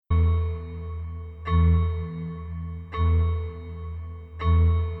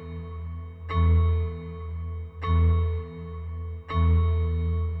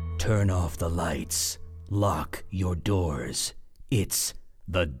Turn off the lights. Lock your doors. It's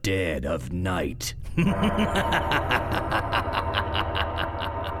the dead of night.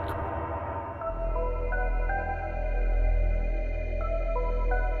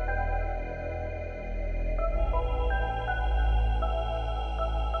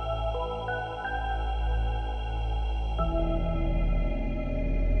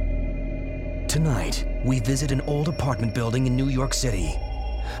 Tonight, we visit an old apartment building in New York City.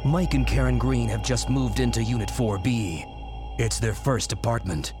 Mike and Karen Green have just moved into Unit 4B. It's their first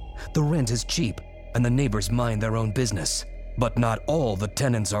apartment. The rent is cheap, and the neighbors mind their own business. But not all the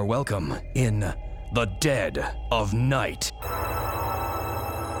tenants are welcome in the dead of night.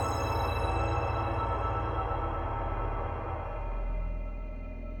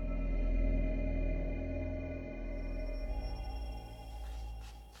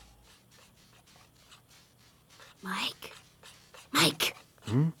 Mike? Mike?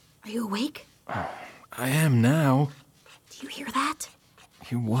 Are you awake? I am now. Do you hear that?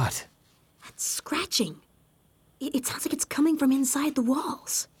 Hear what? That's scratching. It sounds like it's coming from inside the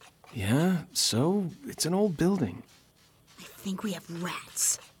walls. Yeah, so it's an old building. I think we have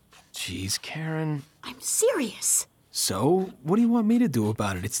rats. Jeez, Karen. I'm serious. So, what do you want me to do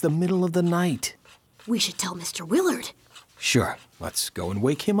about it? It's the middle of the night. We should tell Mr. Willard. Sure, let's go and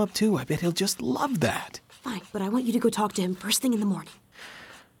wake him up too. I bet he'll just love that. Fine, but I want you to go talk to him first thing in the morning.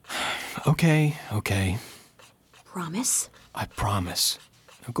 Okay. Promise? I promise.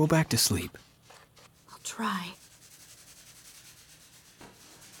 Now go back to sleep. I'll try.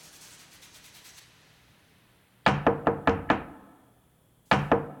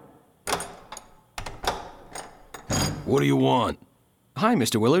 What do you want? Hi,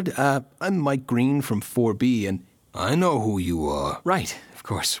 Mr. Willard. I'm Mike Green from 4B, and I know who you are. Right, of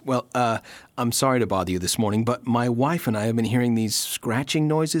course. Well, I'm sorry to bother you this morning, but my wife and I have been hearing these scratching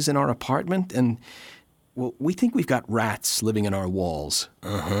noises in our apartment, and, well, we think we've got rats living in our walls.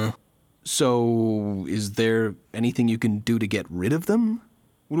 Uh-huh. So, is there anything you can do to get rid of them?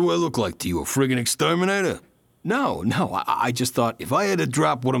 What do I look like to you, a friggin' exterminator? No, I just thought if I had to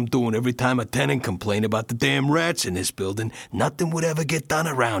drop what I'm doing every time a tenant complained about the damn rats in this building, nothing would ever get done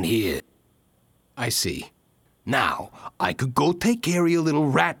around here. I see. Now, I could go take care of your little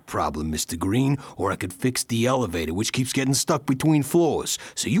rat problem, Mr. Green, or I could fix the elevator, which keeps getting stuck between floors.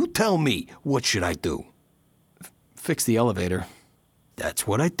 So you tell me, what should I do? Fix the elevator. That's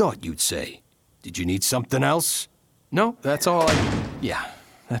what I thought you'd say. Did you need something else? No, that's all Yeah,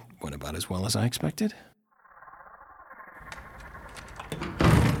 that went about as well as I expected.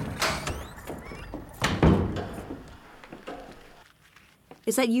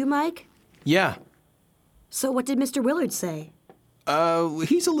 Is that you, Mike? Yeah. So what did Mr. Willard say?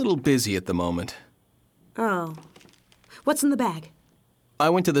 He's a little busy at the moment. Oh. What's in the bag? I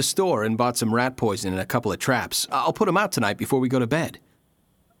went to the store and bought some rat poison and a couple of traps. I'll put them out tonight before we go to bed.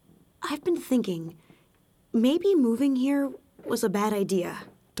 I've been thinking, maybe moving here was a bad idea.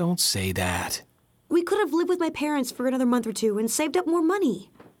 Don't say that. We could have lived with my parents for another month or two and saved up more money.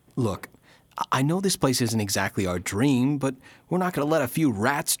 Look, I know this place isn't exactly our dream, but we're not going to let a few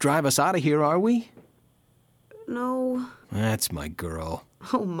rats drive us out of here, are we? No. That's my girl.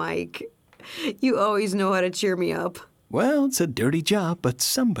 Oh, Mike. You always know how to cheer me up. Well, it's a dirty job, but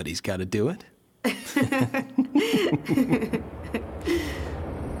somebody's got to do it.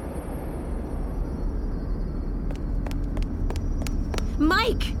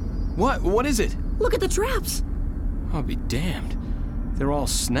 Mike! What is it? Look at the traps. I'll be damned. They're all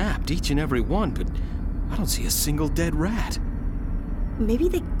snapped, each and every one, but I don't see a single dead rat. Maybe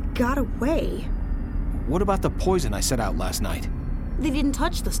they got away. What about the poison I set out last night? They didn't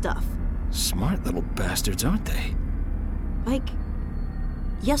touch the stuff. Smart little bastards, aren't they? Mike,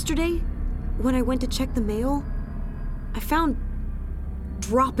 yesterday, when I went to check the mail, I found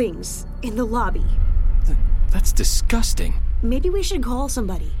droppings in the lobby. That's disgusting. Maybe we should call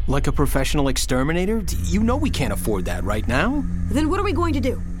somebody. Like a professional exterminator? You know we can't afford that right now. Then what are we going to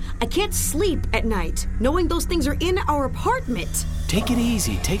do? I can't sleep at night, knowing those things are in our apartment. Take it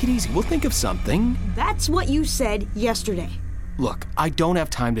easy. We'll think of something. That's what you said yesterday. Look, I don't have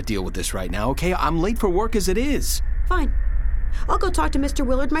time to deal with this right now, okay? I'm late for work as it is. Fine. I'll go talk to Mr.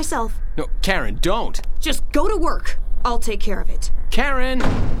 Willard myself. No, Karen, don't. Just go to work. I'll take care of it. Karen!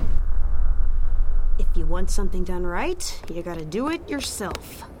 If you want something done right, you gotta do it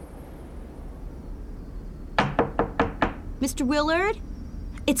yourself. Mr. Willard?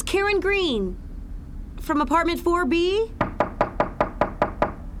 It's Karen Green. From apartment 4B?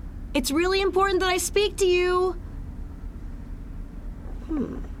 It's really important that I speak to you.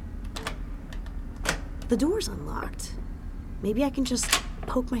 The door's unlocked. Maybe I can just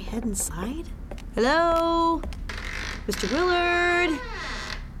poke my head inside? Hello? Mr. Willard?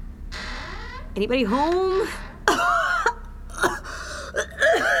 Anybody home?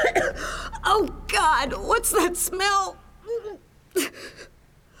 Oh, God, what's that smell?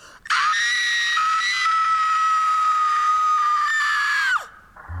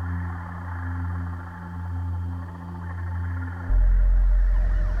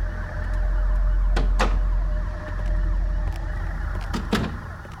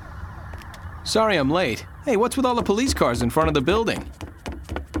 Sorry I'm late. Hey, what's with all the police cars in front of the building?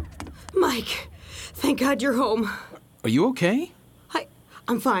 Mike, thank God you're home. Are you okay?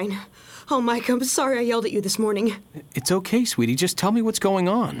 I'm fine. Oh, Mike, I'm sorry I yelled at you this morning. It's okay, sweetie. Just tell me what's going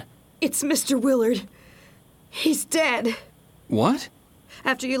on. It's Mr. Willard. He's dead. What?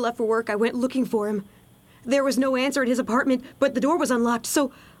 After you left for work, I went looking for him. There was no answer at his apartment, but the door was unlocked,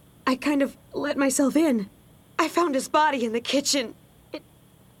 so I kind of let myself in. I found his body in the kitchen.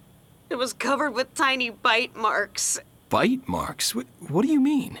 It was covered with tiny bite marks. Bite marks? What do you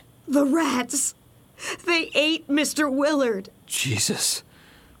mean? The rats. They ate Mr. Willard. Jesus.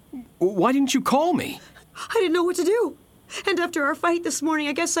 Why didn't you call me? I didn't know what to do. And after our fight this morning,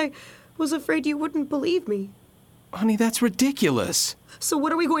 I guess I was afraid you wouldn't believe me. Honey, that's ridiculous. So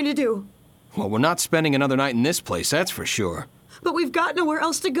what are we going to do? Well, we're not spending another night in this place, that's for sure. But we've got nowhere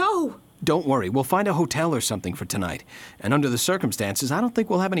else to go. Don't worry, we'll find a hotel or something for tonight. And under the circumstances, I don't think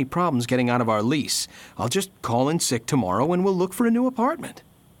we'll have any problems getting out of our lease. I'll just call in sick tomorrow and we'll look for a new apartment.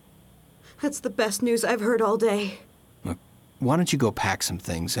 That's the best news I've heard all day. Look, why don't you go pack some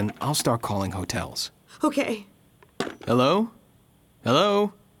things and I'll start calling hotels. Okay. Hello?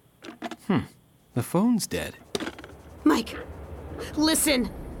 Hello? The phone's dead. Mike, listen.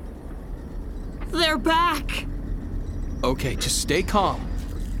 They're back. Okay, just stay calm.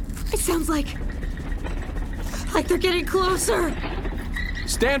 It sounds like they're getting closer.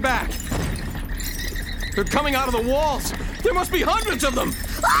 Stand back! They're coming out of the walls! There must be hundreds of them!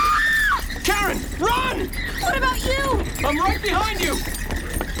 Ah! Karen, run! What about you? I'm right behind you!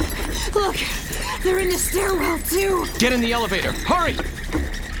 Look, they're in the stairwell, too. Get in the elevator, hurry!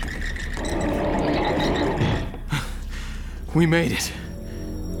 We made it.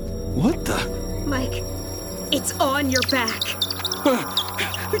 What the? Mike, it's on your back.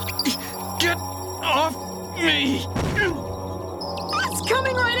 Get off me! It's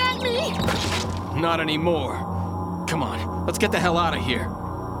coming right at me! Not anymore. Come on, let's get the hell out of here.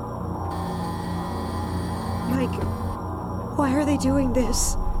 Mike, why are they doing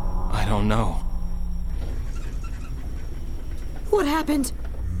this? I don't know. What happened?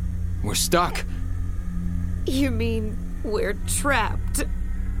 We're stuck. You mean we're trapped?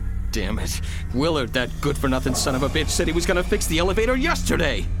 Damn it. Willard, that good-for-nothing son of a bitch, said he was gonna fix the elevator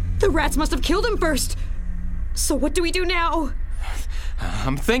yesterday. The rats must have killed him first. So what do we do now?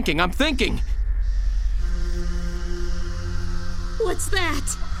 I'm thinking. What's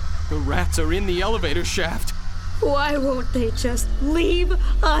that? The rats are in the elevator shaft. Why won't they just leave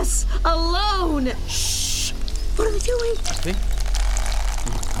us alone? Shh! What are they doing? I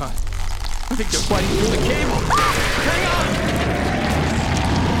think they're fighting through the cable. Hang on!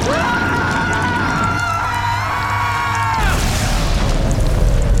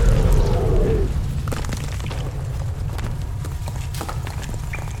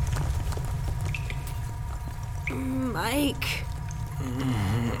 Mike.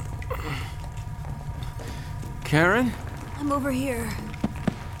 Karen? I'm over here.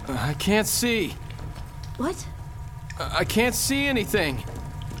 I can't see. What? I can't see anything.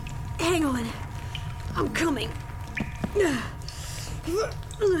 Hang on. I'm coming.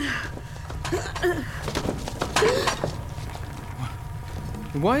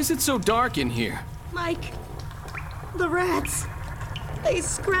 Why is it so dark in here? Mike, the rats. They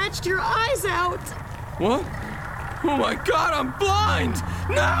scratched your eyes out. What? Oh my God, I'm blind!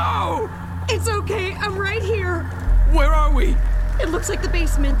 No! It's okay, I'm right here. Where are we? It looks like the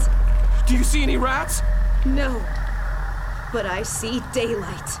basement. Do you see any rats? No, but I see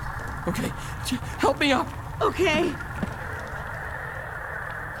daylight. Okay, help me up. Okay.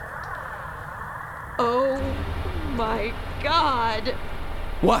 Oh my God.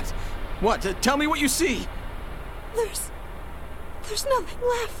 What? What? Tell me what you see. There's nothing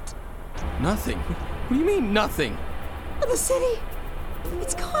left. Nothing? What do you mean, nothing? The city,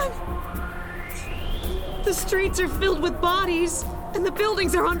 it's gone. The streets are filled with bodies, and the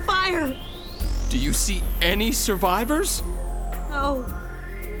buildings are on fire. Do you see any survivors? No,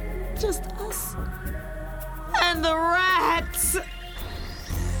 just us. And the rats.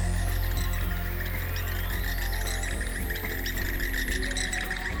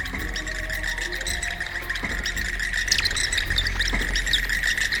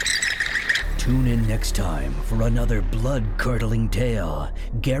 next time for another blood-curdling tale,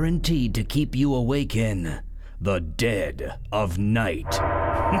 guaranteed to keep you awake in the dead of night.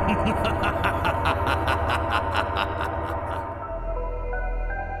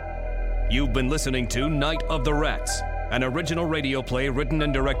 You've been listening to Night of the Rats, an original radio play written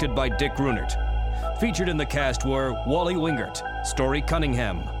and directed by Dick Grunert. Featured in the cast were Wally Wingert, Story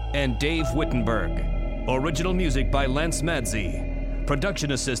Cunningham, and Dave Wittenberg. Original music by Lance Madzi.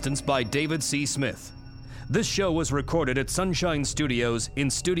 Production assistance by David C. Smith. This show was recorded at Sunshine Studios in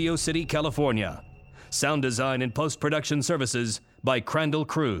Studio City, California. Sound design and post-production services by Crandall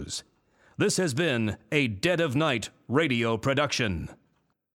Cruz. This has been a Dead of Night radio production.